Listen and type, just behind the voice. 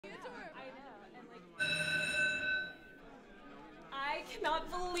cannot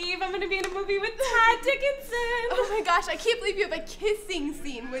believe I'm gonna be in a movie with Todd Dickinson. Oh my gosh, I can't believe you have a kissing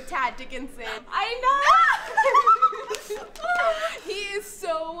scene with Todd Dickinson. I know! He is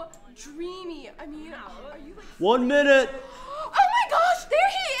so dreamy. I mean, are you like... 1 minute! Oh my gosh, there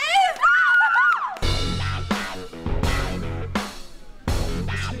he is!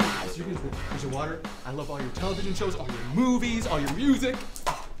 Here's your water. I love all your television shows, all your movies, all your music.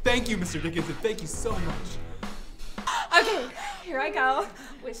 Oh, thank you, Mr. Dickinson. Thank you so much. Okay, here I go.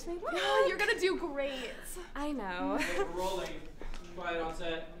 Wish me luck. Oh, you're gonna do great. I know. We're rolling. Quiet on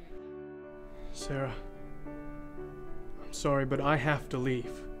set. Sarah, I'm sorry, but I have to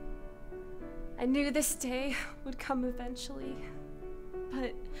leave. I knew this day would come eventually,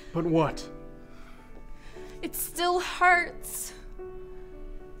 but But what? it still hurts.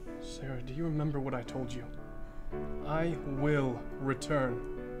 Sarah, do you remember what I told you? I will return.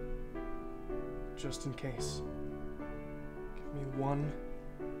 Just in case. Give me one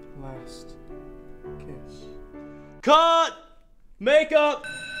last kiss. Cut! Makeup!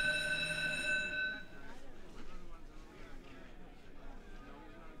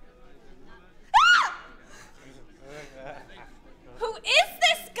 Who is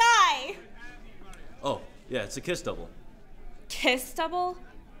this guy? Oh, yeah, it's a kiss double. Kiss double?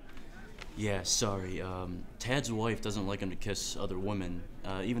 Yeah, sorry. Tad's wife doesn't like him to kiss other women,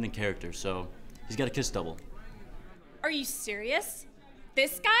 even in character, so he's got a kiss double. Are you serious?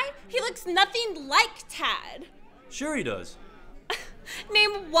 This guy? He looks nothing like Tad. Sure he does.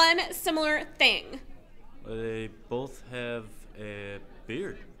 Name one similar thing. They both have a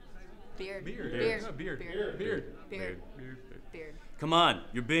beard. Beard. Beard. Come on,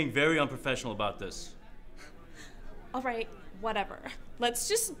 you're being very unprofessional about this. All right, whatever. Let's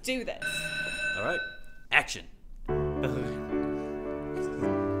just do this. All right, action.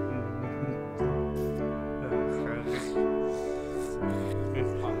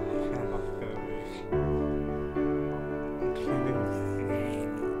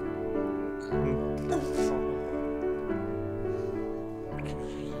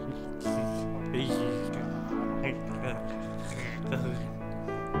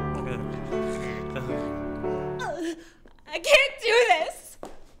 I can't do this.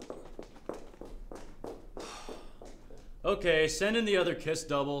 Okay, send in the other kiss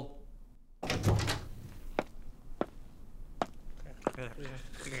double.